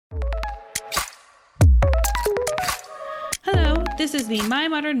This is the My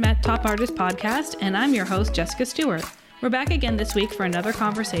Modern Met Top Artist podcast, and I'm your host, Jessica Stewart. We're back again this week for another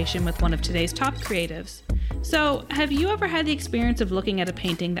conversation with one of today's top creatives. So, have you ever had the experience of looking at a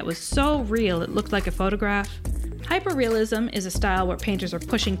painting that was so real it looked like a photograph? Hyperrealism is a style where painters are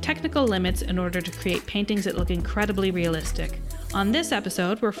pushing technical limits in order to create paintings that look incredibly realistic. On this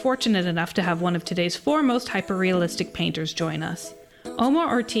episode, we're fortunate enough to have one of today's foremost hyperrealistic painters join us. Omar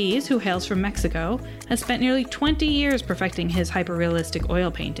Ortiz, who hails from Mexico, has spent nearly 20 years perfecting his hyperrealistic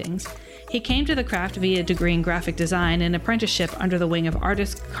oil paintings. He came to the craft via a degree in graphic design and apprenticeship under the wing of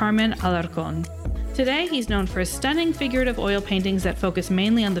artist Carmen Alarcon. Today, he's known for his stunning figurative oil paintings that focus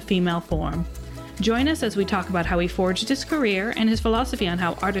mainly on the female form. Join us as we talk about how he forged his career and his philosophy on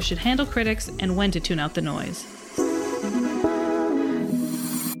how artists should handle critics and when to tune out the noise.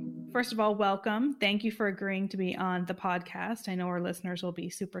 First of all, welcome. Thank you for agreeing to be on the podcast. I know our listeners will be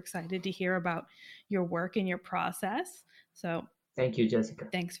super excited to hear about your work and your process. So thank you, Jessica.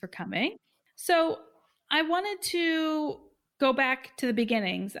 Thanks for coming. So I wanted to go back to the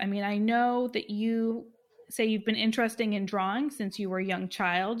beginnings. I mean, I know that you say you've been interested in drawing since you were a young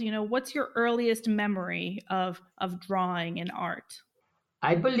child. You know, what's your earliest memory of drawing and art?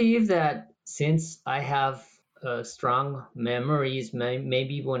 I believe that since I have strong memories,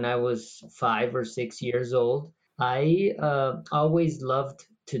 maybe when I was 5 or 6 years old, I always loved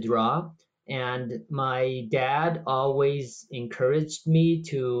to draw. And my dad always encouraged me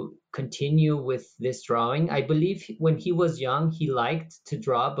to continue with this drawing. I believe when he was young, he liked to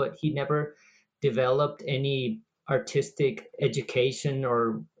draw, but he never developed any artistic education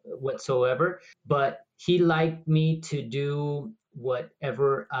or whatsoever. But he liked me to do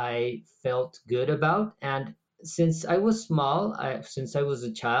whatever I felt good about. And since I was small, since I was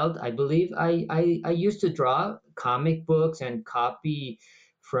a child, I believe I used to draw comic books and copy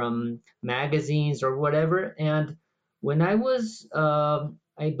from magazines or whatever. And when I was,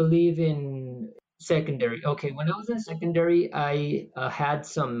 I believe in secondary. Okay, when I was in secondary, I had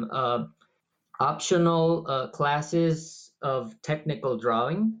some optional classes of technical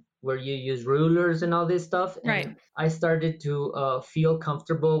drawing where you use rulers and all this stuff. And right. I started to feel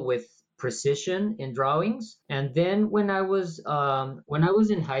comfortable with precision in drawings. And then when I was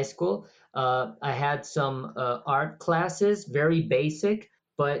in high school, I had some art classes, very basic.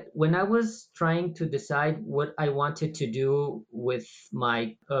 But when I was trying to decide what I wanted to do with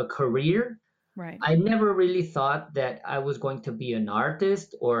my career, right, I never really thought that I was going to be an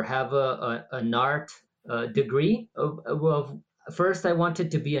artist or have an art degree. First, I wanted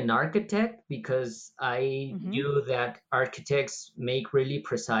to be an architect because I knew that architects make really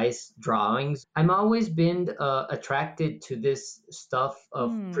precise drawings. I'm always been attracted to this stuff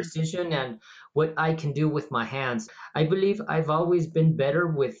of precision and what I can do with my hands. I believe I've always been better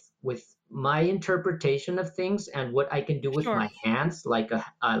with my interpretation of things and what I can do with my hands, like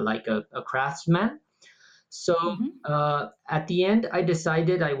a craftsman. So at the end, I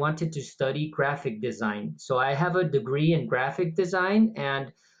decided I wanted to study graphic design. So I have a degree in graphic design,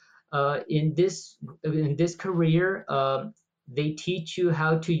 and in this career, they teach you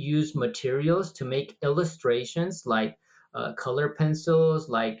how to use materials to make illustrations, like color pencils,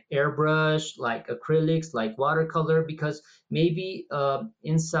 like airbrush, like acrylics, like watercolor. Because maybe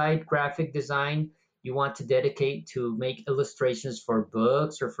inside graphic design, you want to dedicate to make illustrations for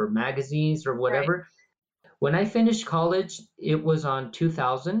books or for magazines or whatever. Right. When I finished college, it was on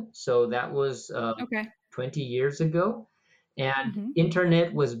 2000, so that was 20 years ago, and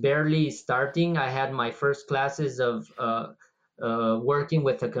internet was barely starting. I had my first classes of working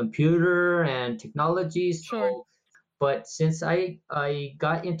with a computer and technology. So, but since I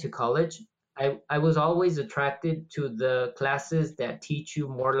got into college, I was always attracted to the classes that teach you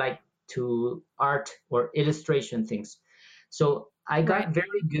more like to art or illustration things. So I got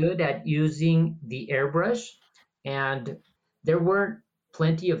very good at using the airbrush, and there weren't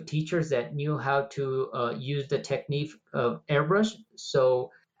plenty of teachers that knew how to use the technique of airbrush.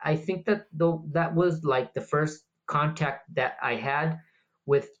 So I think that that was like the first contact that I had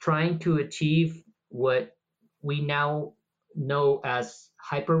with trying to achieve what we now know as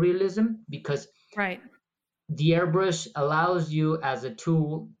hyperrealism, because the airbrush allows you as a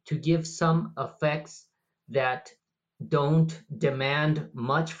tool to give some effects that don't demand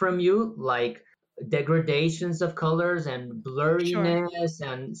much from you, like degradations of colors and blurriness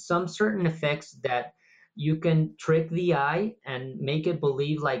and some certain effects that you can trick the eye and make it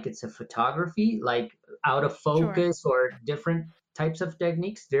believe like it's a photography, like out of focus or different types of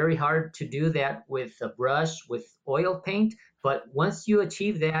techniques. Very hard to do that with a brush, with oil paint. But once you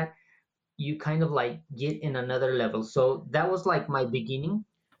achieve that, you kind of like get in another level. So that was like my beginning.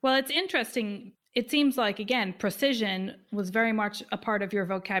 Well, it's interesting it seems like, again, precision was very much a part of your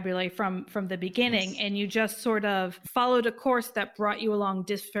vocabulary from the beginning. Yes. And you just sort of followed a course that brought you along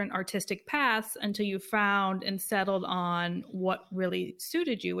different artistic paths until you found and settled on what really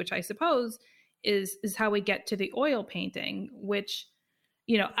suited you, which I suppose is how we get to the oil painting, which,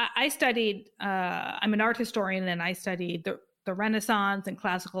 you know, I studied, I'm an art historian, and I studied the Renaissance and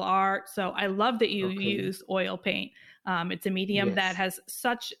classical art. So I love that you use oil paint. It's a medium that has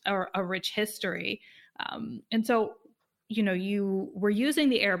such a rich history. And so, you know, you were using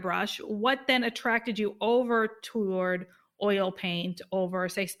the airbrush. What then attracted you over toward oil paint over,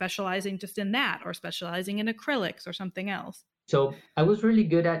 say, specializing just in that, or specializing in acrylics or something else? So I was really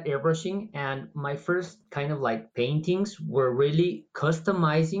good at airbrushing, and my first kind of like paintings were really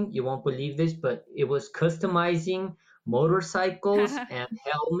customizing. You won't believe this, but it was customizing motorcycles and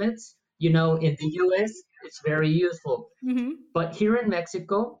helmets. You know, in the US, it's very useful. Mm-hmm. But here in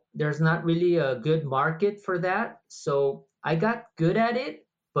Mexico, there's not really a good market for that. So I got good at it,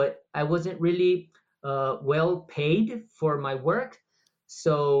 but I wasn't really well paid for my work.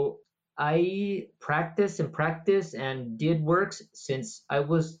 So I practiced and did works since I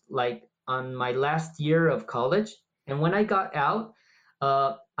was like on my last year of college. And when I got out,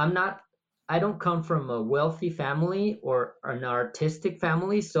 I don't come from a wealthy family or an artistic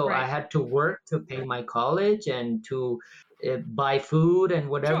family. So I had to work to pay my college and to buy food and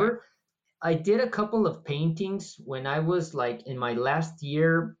whatever. Sure. I did a couple of paintings when I was like in my last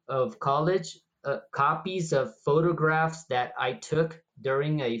year of college, copies of photographs that I took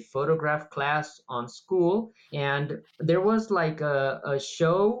during a photograph class on school. And there was like a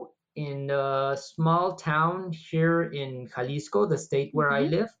show in a small town here in Jalisco, the state where I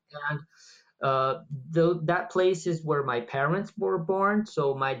live. And that place is where my parents were born.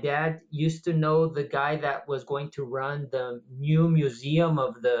 So my dad used to know the guy that was going to run the new museum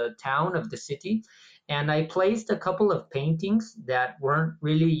of the town, of the city. And I placed a couple of paintings that weren't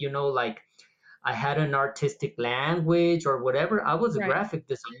really, you know, like I had an artistic language or whatever. I was a graphic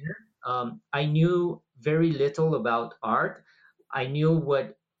designer. I knew very little about art. I knew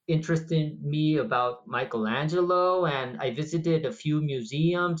what interested me about Michelangelo, and I visited a few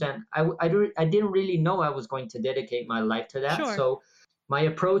museums, and I didn't really know I was going to dedicate my life to that. Sure. So my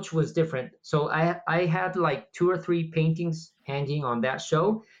approach was different. So I had like 2 or 3 paintings hanging on that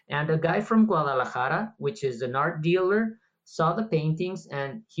show, and a guy from Guadalajara, which is an art dealer, saw the paintings,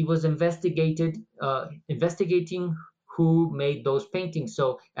 and he was investigating who made those paintings.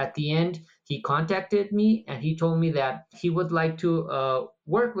 So at the end, he contacted me and he told me that he would like to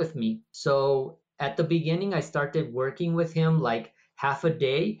work with me. So at the beginning, I started working with him like half a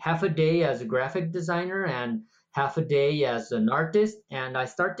day as a graphic designer and half a day as an artist. And I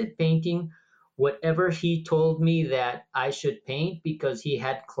started painting whatever he told me that I should paint, because he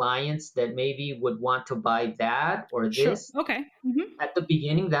had clients that maybe would want to buy that or this. Sure. Okay. Mm-hmm. At the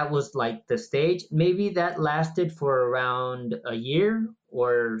beginning, that was like the stage. Maybe that lasted for around a year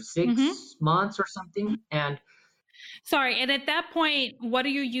or 6 months or something. And sorry, and at that point, what are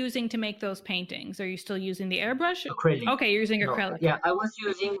you using to make those paintings? Are you still using the airbrush? Acrylic. Okay, you're using acrylic. Yeah, I was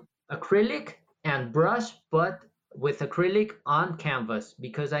using acrylic and brush, but with acrylic on canvas,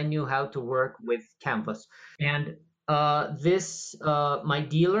 because I knew how to work with canvas. And my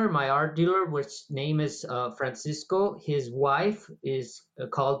dealer, my art dealer, which name is Francisco, his wife is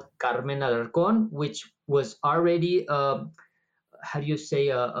called Carmen Alarcón, which was already, how do you say,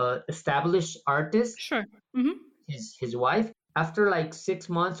 established artist. Sure. Mm-hmm. His wife. After like 6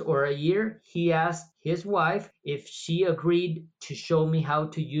 months or a year, he asked his wife if she agreed to show me how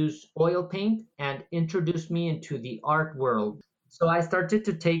to use oil paint and introduce me into the art world. So I started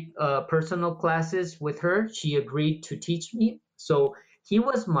to take personal classes with her. She agreed to teach me. So he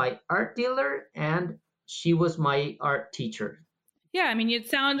was my art dealer and she was my art teacher. Yeah, I mean, it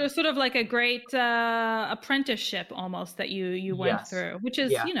sounds sort of like a great apprenticeship almost that you went through, which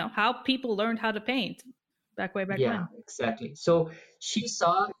is, you know, how people learned how to paint way back when. Exactly. So she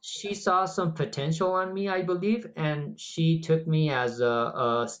saw some potential on me, I believe, and she took me as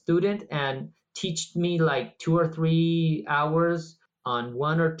a student and taught me like 2 or 3 hours on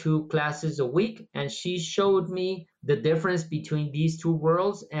 1 or 2 classes a week. And she showed me the difference between these two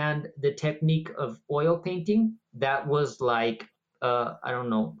worlds and the technique of oil painting. That was like, I don't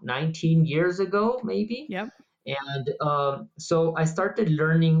know, 19 years ago, maybe. Yep. And so I started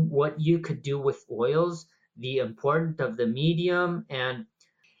learning what you could do with oils, the importance of the medium. And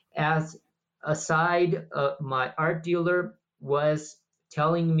as a side, my art dealer was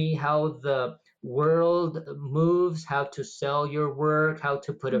telling me how the world moves, how to sell your work, how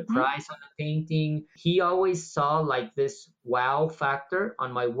to put a price on a painting. He always saw like this wow factor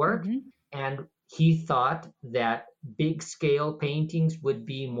on my work. And he thought that big scale paintings would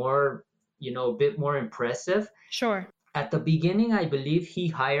be more, a bit more impressive. Sure. At the beginning, I believe he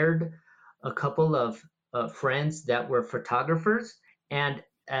hired a couple of friends that were photographers, and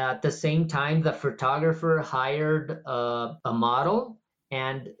at the same time, the photographer hired a model,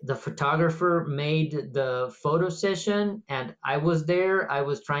 and the photographer made the photo session. And I was there. I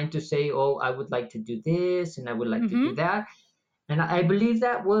was trying to say, oh, I would like to do this, and I would like to do that. And I believe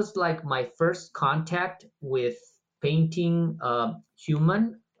that was like my first contact with painting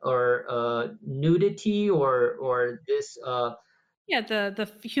human or nudity or this. Yeah, the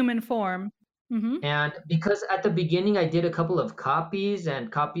human form. And because at the beginning I did a couple of copies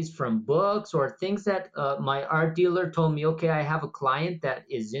and copies from books or things that my art dealer told me, okay, I have a client that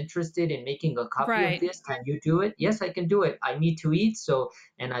is interested in making a copy of this. Can you do it? Yes, I can do it. I need to eat,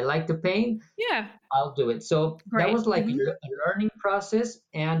 and I like to paint. Yeah. I'll do it. So that was like a learning process.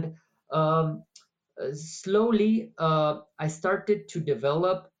 And slowly I started to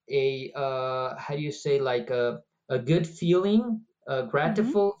develop a, how do you say, like a good feeling, a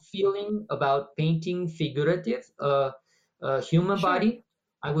grateful feeling about painting figurative, human body.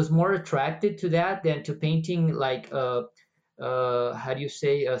 I was more attracted to that than to painting like, how do you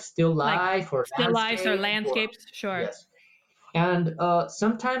say, still life, like or still lives or landscapes. Sure. Yes. And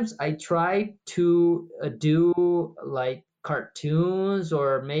sometimes I try to do like cartoons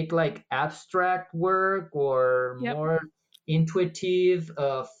or make like abstract work or more intuitive,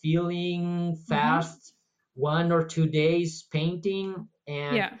 feeling fast, 1 or 2 days painting.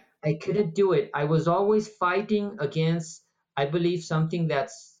 And I couldn't do it. I was always fighting against, I believe, something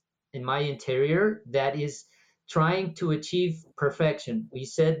that's in my interior that is trying to achieve perfection. We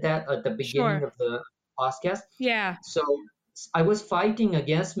said that at the beginning of the podcast. Yeah. So I was fighting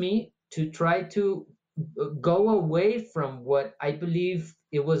against me to try to go away from what I believe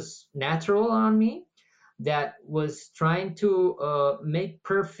it was natural on me, that was trying to make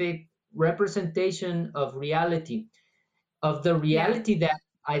perfect representation of reality, of the reality that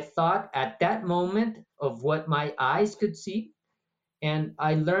I thought at that moment of what my eyes could see. And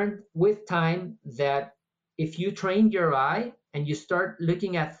I learned with time that if you train your eye and you start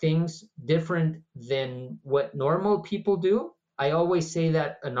looking at things different than what normal people do, I always say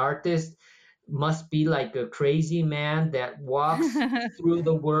that an artist must be like a crazy man that walks through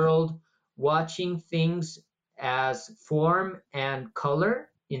the world watching things as form and color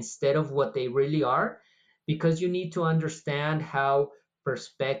instead of what they really are, because you need to understand how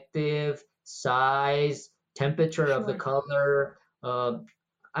perspective, size, temperature of the color,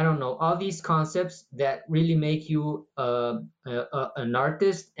 I don't know, all these concepts that really make you an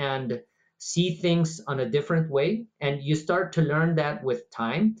artist and see things on a different way. And you start to learn that with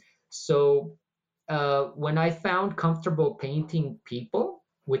time. So when I found comfortable painting people,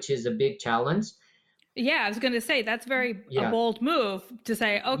 which is a big challenge. Yeah, I was going to say that's a bold move to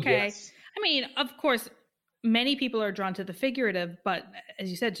say, okay. Yes. I mean, of course, many people are drawn to the figurative, but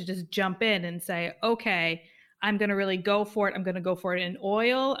as you said, to just jump in and say, okay, I'm going to really go for it. I'm going to go for it in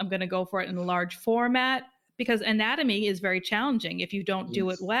oil. I'm going to go for it in a large format, because anatomy is very challenging. If you don't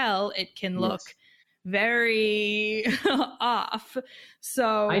do it well, it can look very off.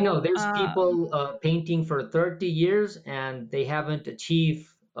 So I know there's people painting for 30 years and they haven't achieved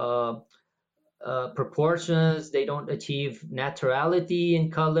proportions. They don't achieve naturality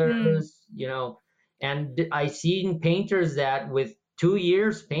in colors, and I've seen painters that with 2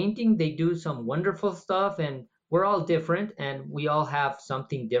 years painting, they do some wonderful stuff. And we're all different and we all have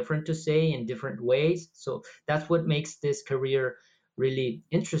something different to say in different ways. So that's what makes this career really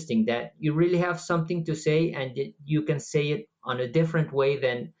interesting, that you really have something to say and you can say it on a different way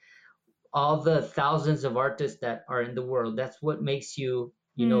than all the thousands of artists that are in the world. That's what makes you,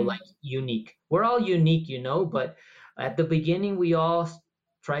 like unique. We're all unique, but at the beginning, we all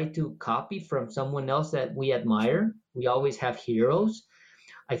try to copy from someone else that we admire. We always have heroes.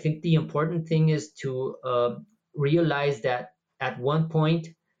 I think the important thing is to realize that at one point,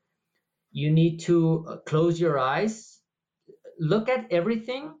 you need to close your eyes, look at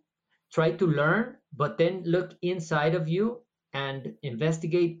everything, try to learn, but then look inside of you and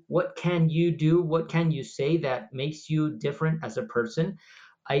investigate what can you do, what can you say that makes you different as a person.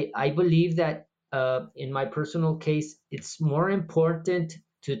 I believe that in my personal case, it's more important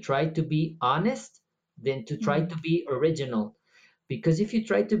to try to be honest than to try to be original. Because if you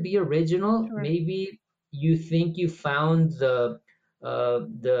try to be original, maybe you think you found the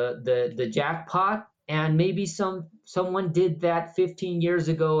jackpot, and maybe someone did that 15 years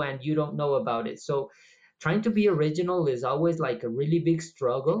ago and you don't know about it. So trying to be original is always like a really big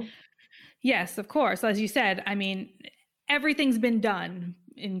struggle. Yes, of course. As you said, I mean, everything's been done.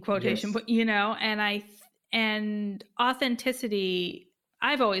 in quotation, Yes. but and authenticity,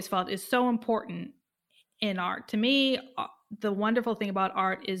 I've always felt, is so important in art. To me, the wonderful thing about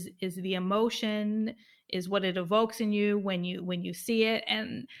art is the emotion, is what it evokes in you when you see it.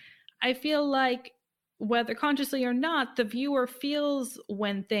 And I feel like, whether consciously or not, the viewer feels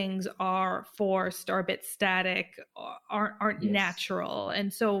when things are forced or a bit static, or aren't Yes. natural.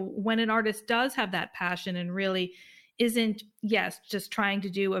 And so when an artist does have that passion and really isn't, yes, just trying to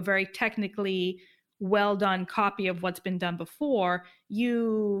do a very technically well done copy of what's been done before,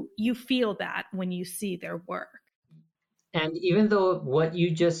 you feel that when you see their work. And even though what you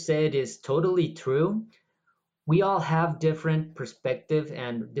just said is totally true, we all have different perspective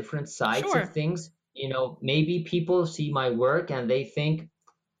and different sides of Sure. things. Maybe people see my work and they think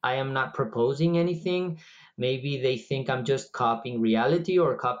I am not proposing anything. Maybe they think I'm just copying reality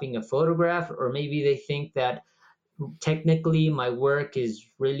or copying a photograph, or maybe they think that technically my work is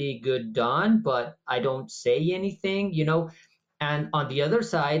really good done, but I don't say anything. And on the other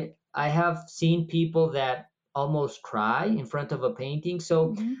side, I have seen people that almost cry in front of a painting. So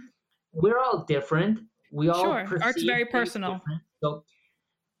Mm-hmm. we're all different. We all Sure. Art's perceive very things personal. different. So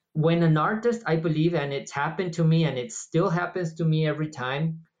when an artist, I believe, and it's happened to me and it still happens to me every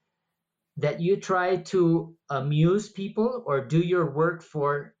time, that you try to amuse people or do your work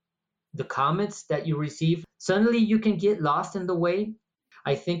for the comments that you receive, suddenly you can get lost in the way.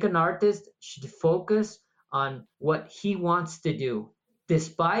 I think an artist should focus on what he wants to do.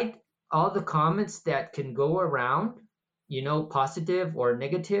 Despite all the comments that can go around, positive or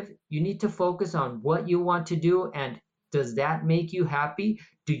negative, you need to focus on what you want to do. And does that make you happy?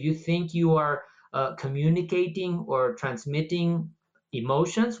 Do you think you are communicating or transmitting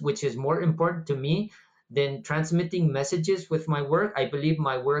emotions, which is more important to me than transmitting messages with my work? I believe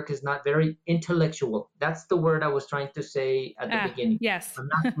my work is not very intellectual. That's the word I was trying to say at the beginning. Yes. I'm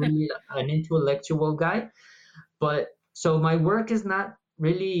not really an intellectual guy, but so my work is not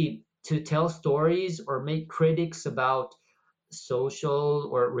really to tell stories or make critics about social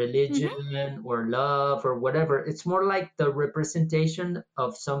or religion Mm-hmm. or love or whatever. It's more like the representation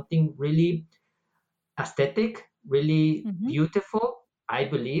of something really aesthetic, really Mm-hmm. beautiful, I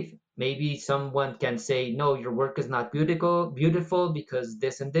believe. Maybe someone can say, no, your work is not beautiful because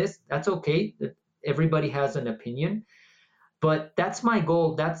this and this. That's okay. Everybody has an opinion. But that's my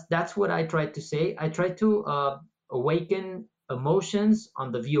goal. That's what I try to say. I try to awaken emotions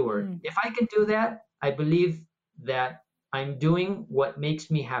on the viewer. Mm. If I can do that, I believe that I'm doing what makes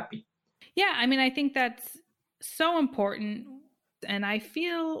me happy. Yeah, I mean, I think that's so important. And I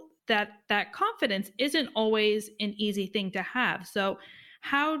feel that that confidence isn't always an easy thing to have. So,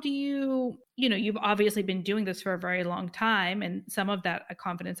 how do you've obviously been doing this for a very long time, and some of that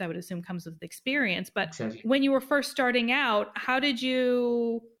confidence, I would assume, comes with experience. But Exactly. when you were first starting out, how did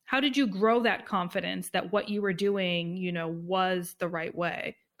you grow that confidence that what you were doing, was the right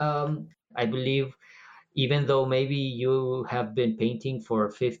way? I believe even though maybe you have been painting for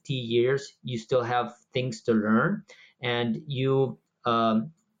 50 years, you still have things to learn, and you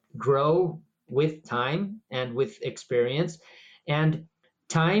grow with time and with experience. And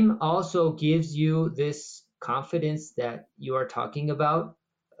time also gives you this confidence that you are talking about,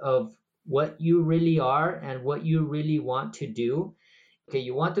 of what you really are and what you really want to do. Okay,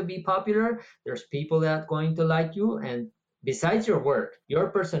 you want to be popular, there's people that are going to like you, and besides your work, your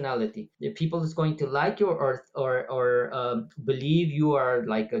personality, the people that's going to like you or believe you are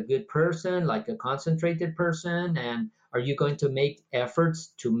like a good person, like a concentrated person, and are you going to make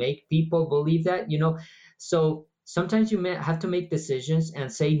efforts to make people believe that? So sometimes you may have to make decisions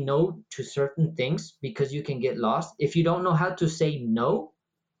and say no to certain things because you can get lost. If you don't know how to say no,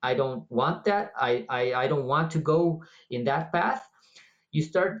 I don't want that, I don't want to go in that path, you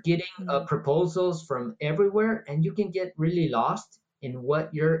start getting Mm. proposals from everywhere, and you can get really lost in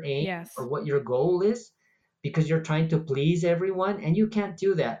what your aim Yes. or what your goal is, because you're trying to please everyone, and you can't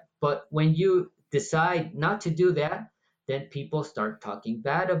do that. But when you decide not to do that, then people start talking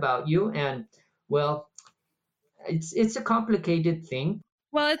bad about you, and well, it's a complicated thing.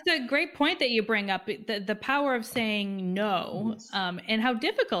 Well, it's a great point that you bring up, the power of saying no, Yes. and how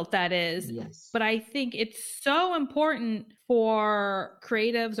difficult that is. Yes. But I think it's so important for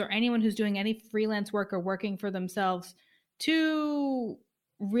creatives or anyone who's doing any freelance work or working for themselves to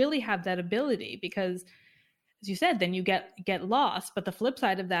really have that ability, because, as you said, then you get lost. But the flip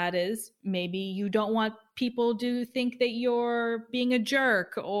side of that is, maybe you don't want people to think that you're being a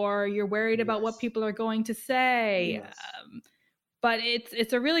jerk, or you're worried about what Yes. people are going to say. Yes. But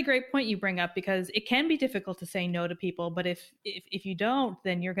it's a really great point you bring up, because it can be difficult to say no to people. But if you don't,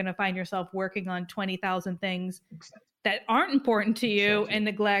 then you're going to find yourself working on 20,000 things Exactly. that aren't important to you, Exactly. and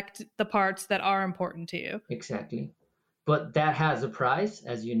neglect the parts that are important to you. Exactly. But that has a price,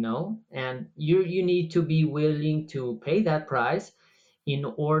 as you know, and you need to be willing to pay that price in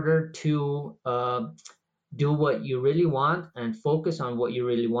order to do what you really want and focus on what you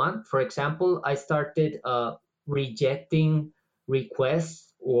really want. For example, I started rejecting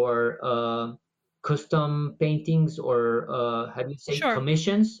requests or custom paintings, or how do you say, Sure.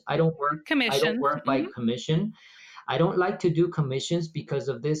 commissions. I don't work Commissions. by commission. I don't like to do commissions because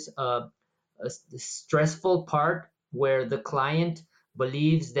of this stressful part where the client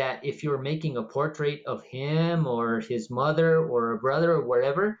believes that if you're making a portrait of him or his mother or a brother or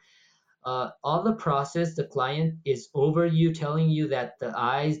whatever, all the process, the client is over you, telling you that the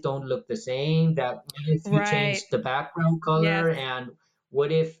eyes don't look the same, that what if you change the background color, Yes. and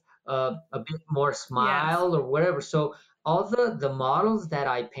what if a bit more Yes. smile or whatever. So all the models that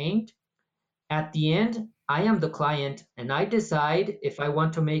I paint, at the end, I am the client, and I decide if I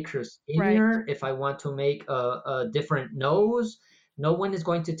want to make her skinnier, if I want to make a different nose. No one is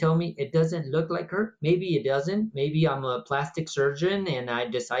going to tell me it doesn't look like her. Maybe it doesn't. Maybe I'm a plastic surgeon and I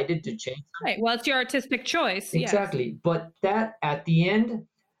decided to change something. Right. Well, it's your artistic choice. Exactly. Yes. But that at the end,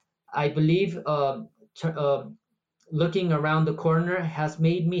 I believe looking around the corner has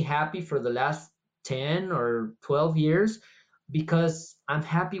made me happy for the last 10 or 12 years, because I'm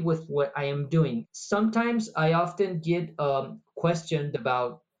happy with what I am doing. Sometimes I often get questioned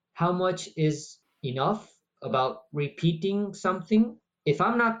about how much is enough, about repeating something. If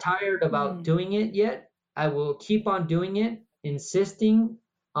I'm not tired about doing it yet, I will keep on doing it, insisting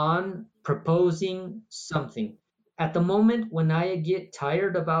on proposing something. At the moment when I get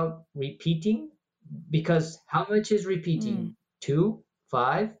tired about repeating, because how much is repeating? 2,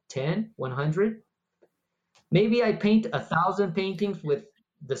 5, 10, 100? Maybe I paint 1,000 paintings with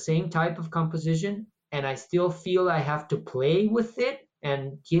the same type of composition, and I still feel I have to play with it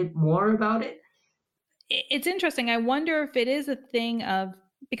and get more about it. It's interesting. I wonder if it is a thing of,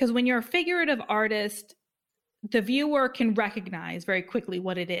 because when you're a figurative artist, the viewer can recognize very quickly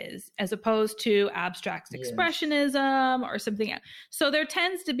what it is, as opposed to abstract expressionism or something else. So there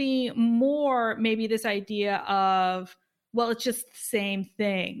tends to be more maybe this idea of, well, it's just the same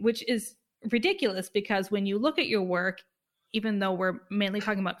thing, which is ridiculous, because when you look at your work, even though we're mainly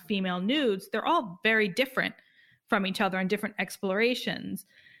talking about female nudes, they're all very different from each other and different explorations.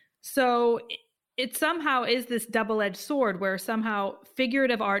 So it somehow is this double-edged sword where somehow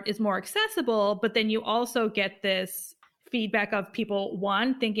figurative art is more accessible, but then you also get this feedback of people,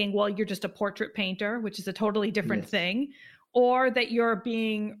 one, thinking, well, you're just a portrait painter, which is a totally different thing, or that you're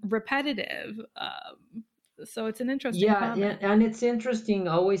being repetitive. So it's an interesting comment. And it's interesting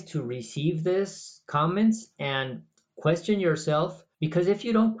always to receive this comments and question yourself, because if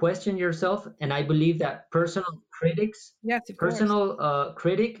you don't question yourself, and I believe that personal critic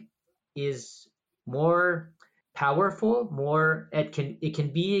is more powerful, it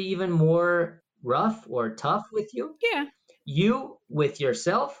can be even more rough or tough with you. You with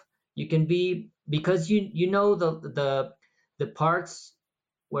yourself, you can be, because you know the parts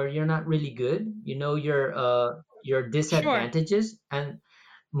where you're not really good, you know your disadvantages, and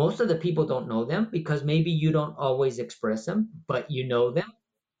most of the people don't know them because maybe you don't always express them, but you know them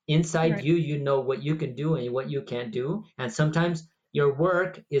inside. You know what you can do and what you can't do, and sometimes your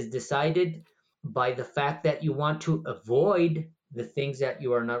work is decided by the fact that you want to avoid the things that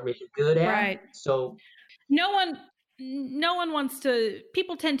you are not really good at. So no one wants to,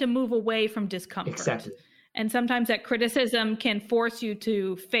 people tend to move away from discomfort. Exactly. And sometimes that criticism can force you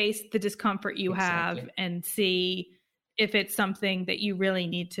to face the discomfort you have and see if it's something that you really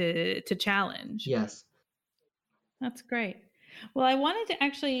need to challenge. Yes. That's great. Well, I wanted to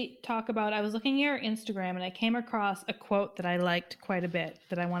actually talk about, I was looking at your Instagram and I came across a quote that I liked quite a bit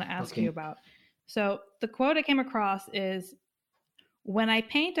that I want to ask you about. So the quote I came across is, "When I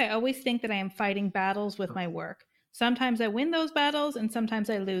paint, I always think that I am fighting battles with my work. Sometimes I win those battles and sometimes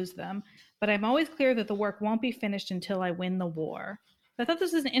I lose them, but I'm always clear that the work won't be finished until I win the war." I thought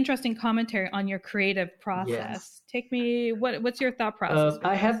this was an interesting commentary on your creative process. Take me, what's your thought process?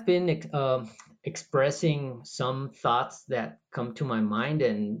 I have been expressing some thoughts that come to my mind,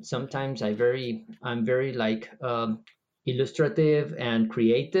 and sometimes I'm very like illustrative and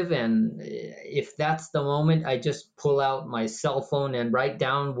creative, and if that's the moment, I just pull out my cell phone and write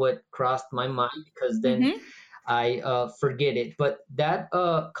down what crossed my mind, because then I forget it. But that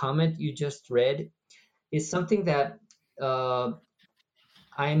comment you just read is something that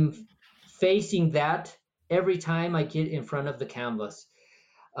I'm facing that every time I get in front of the canvas.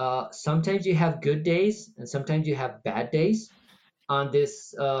 Sometimes you have good days and sometimes you have bad days on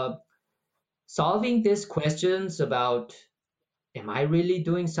this solving these questions about, am I really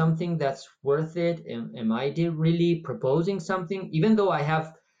doing something that's worth it? Am I really proposing something? Even though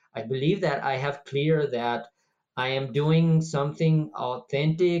I believe that I have clear that I am doing something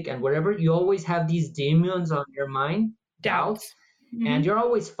authentic and whatever, you always have these demons on your mind, doubts, and you're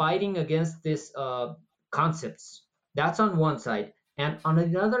always fighting against these concepts. That's on one side. And on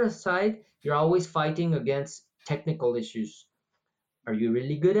the other side, you're always fighting against technical issues. Are you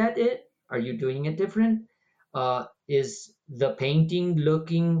really good at it? Are you doing it different? Is the painting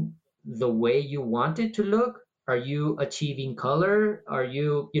looking the way you want it to look? Are you achieving color? Are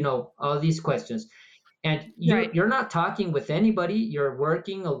you, all these questions. And you're not talking with anybody. You're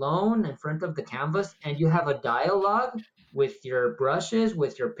working alone in front of the canvas, and you have a dialogue with your brushes,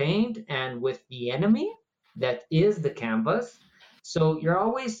 with your paint, and with the enemy that is the canvas. So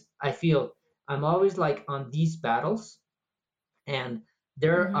I feel I'm always like on these battles, and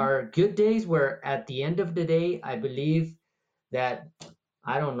there are good days where at the end of the day, I believe that,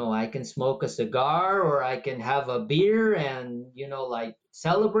 I don't know, I can smoke a cigar or I can have a beer and, like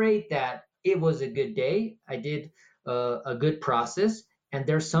celebrate that it was a good day. I did a good process. And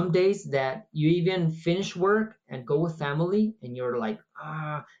there's some days that you even finish work and go with family and you're like,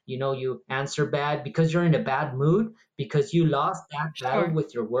 you answer bad because you're in a bad mood because you lost that battle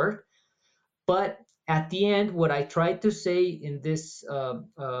with your work. But at the end, what I tried to say in this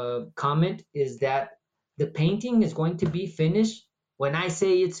comment is that the painting is going to be finished when I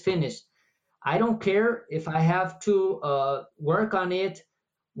say it's finished. I don't care if I have to work on it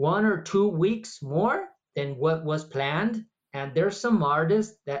 1 or 2 weeks more than what was planned. And there's some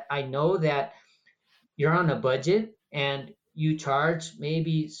artists that I know that you're on a budget and you charge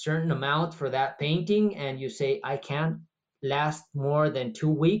maybe certain amount for that painting and you say, I can't last more than 2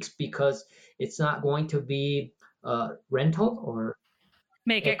 weeks because it's not going to be rental or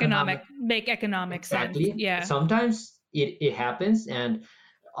make economic exactly. Sense. Yeah. Sometimes it happens, and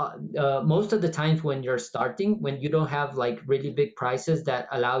most of the times when you're starting, when you don't have like really big prices that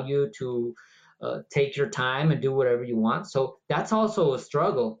allow you to take your time and do whatever you want. So that's also a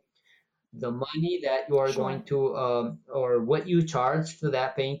struggle. The money that you are going to or what you charge for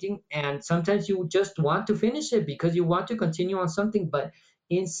that painting, and sometimes you just want to finish it because you want to continue on something, but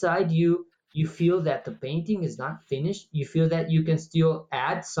inside you feel that the painting is not finished. You feel that you can still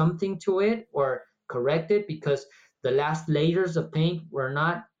add something to it or correct it because the last layers of paint were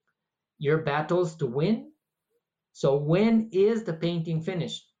not your battles to win. So when is the painting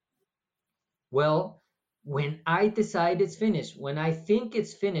finished? Well, when I decide it's finished, when I think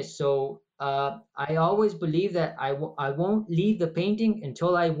it's finished. So I always believe that I won't leave the painting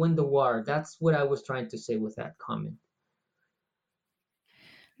until I win the war. That's what I was trying to say with that comment.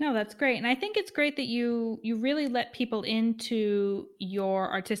 No, that's great. And I think it's great that you really let people into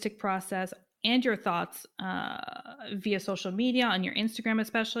your artistic process and your thoughts via social media, on your Instagram,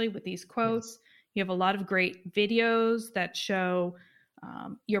 especially with these quotes. Yes. You have a lot of great videos that show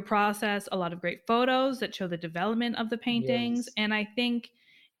your process, a lot of great photos that show the development of the paintings. Yes. And I think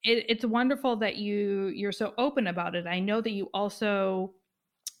it's wonderful that you're so open about it. I know that you also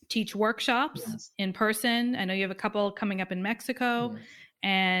teach workshops yes. in person. I know you have a couple coming up in Mexico. Yes.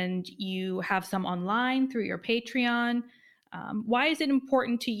 And you have some online through your Patreon. Why is it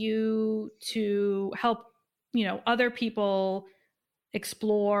important to you to help, other people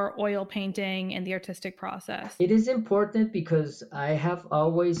explore oil painting and the artistic process? It is important because I have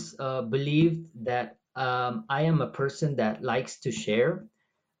always believed that I am a person that likes to share.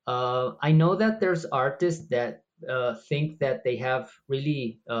 I know that there's artists that think that they have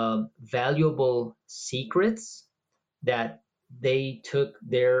really valuable secrets that they took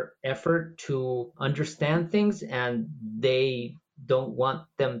their effort to understand things and they don't want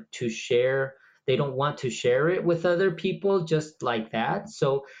them to share. They don't want to share it with other people just like that.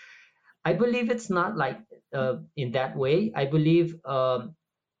 So I believe it's not like in that way. I believe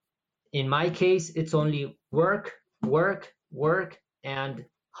in my case, it's only work, work, work, and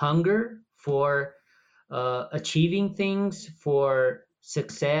hunger for achieving things, for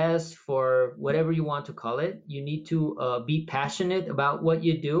success, for whatever you want to call it. You need to be passionate about what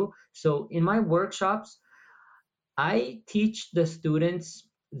you do. So in my workshops, I teach the students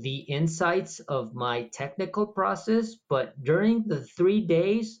the insights of my technical process, but during the 3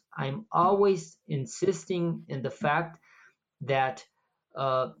 days, I'm always insisting in the fact that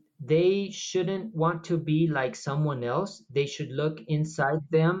they shouldn't want to be like someone else. They should look inside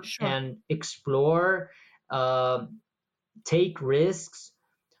them sure. and explore, take risks,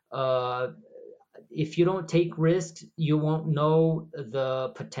 if you don't take risks, you won't know the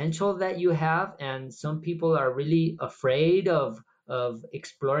potential that you have. And some people are really afraid of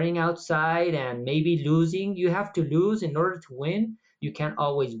exploring outside and maybe losing. You have to lose in order to win. You can't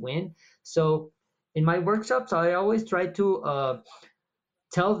always win. So in my workshops, I always try to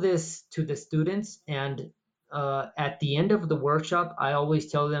tell this to the students. And at the end of the workshop, I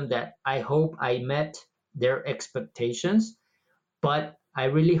always tell them that I hope I met their expectations, but I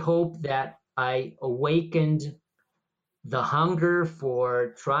really hope that I awakened the hunger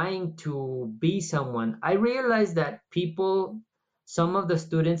for trying to be someone. I realize that some of the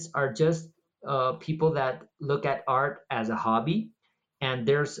students are just people that look at art as a hobby. And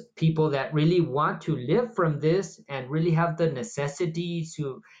there's people that really want to live from this and really have the necessity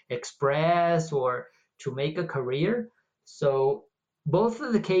to express or to make a career. So both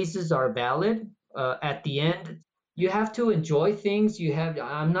of the cases are valid. At the end, you have to enjoy things.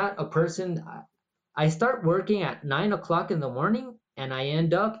 I'm not a person, I start working at 9 o'clock in the morning and I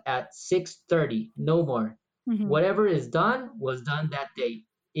end up at 6:30, no more. Whatever is done was done that day.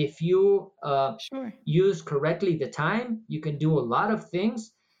 If you use correctly the time, you can do a lot of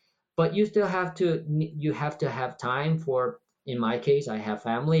things, but you have to have time for, in my case, I have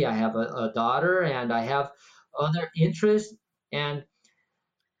family, I have a daughter, and I have other interests. And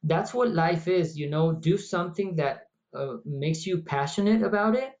that's what life is, do something that makes you passionate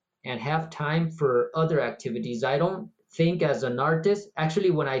about it and have time for other activities. I don't think as an artist,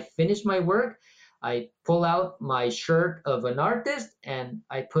 actually, when I finish my work, I pull out my shirt of an artist and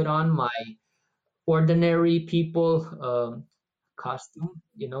I put on my ordinary people costume.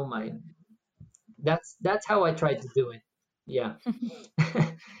 That's how I try to do it. Yeah.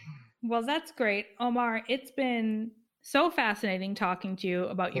 Well, that's great, Omar. It's been so fascinating talking to you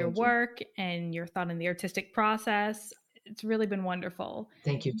about your work and your thought in the artistic process. It's really been wonderful.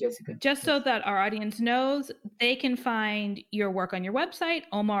 Thank you, Jessica. Just so that our audience knows, they can find your work on your website,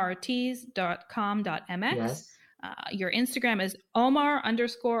 omarortiz.com.mx. Yes. Your Instagram is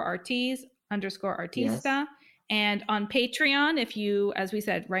Omar_Ortiz_artista. Yes. And on Patreon, if you, as we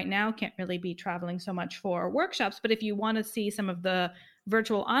said, right now can't really be traveling so much for workshops, but if you want to see some of the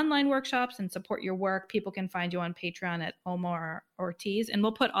virtual online workshops and support your work, people can find you on Patreon at Omar Ortiz. And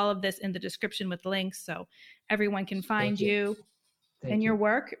we'll put all of this in the description with links so everyone can find you and your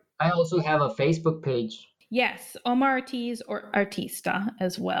work. I also have a Facebook page. Yes, Omar Ortiz or Artista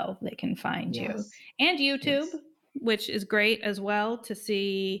as well. They can find you. And YouTube, which is great as well to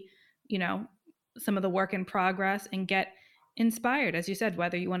see, some of the work in progress and get inspired. As you said,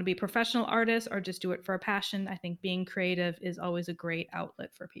 whether you want to be a professional artist or just do it for a passion, I think being creative is always a great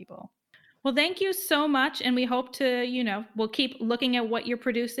outlet for people. Well, thank you so much. And we hope to, we'll keep looking at what you're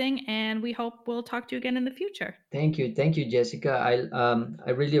producing, and we hope we'll talk to you again in the future. Thank you. Thank you, Jessica. I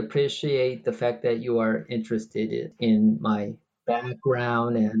really appreciate the fact that you are interested in my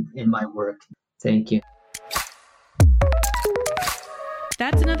background and in my work. Thank you.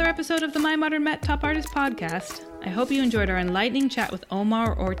 That's another episode of the My Modern Met Top Artist podcast. I hope you enjoyed our enlightening chat with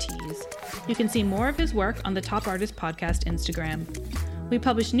Omar Ortiz. You can see more of his work on the Top Artist podcast Instagram. We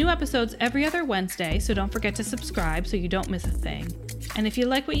publish new episodes every other Wednesday, so don't forget to subscribe so you don't miss a thing. And if you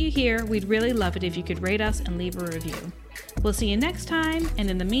like what you hear, we'd really love it if you could rate us and leave a review. We'll see you next time, and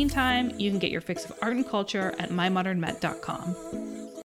in the meantime, you can get your fix of art and culture at mymodernmet.com.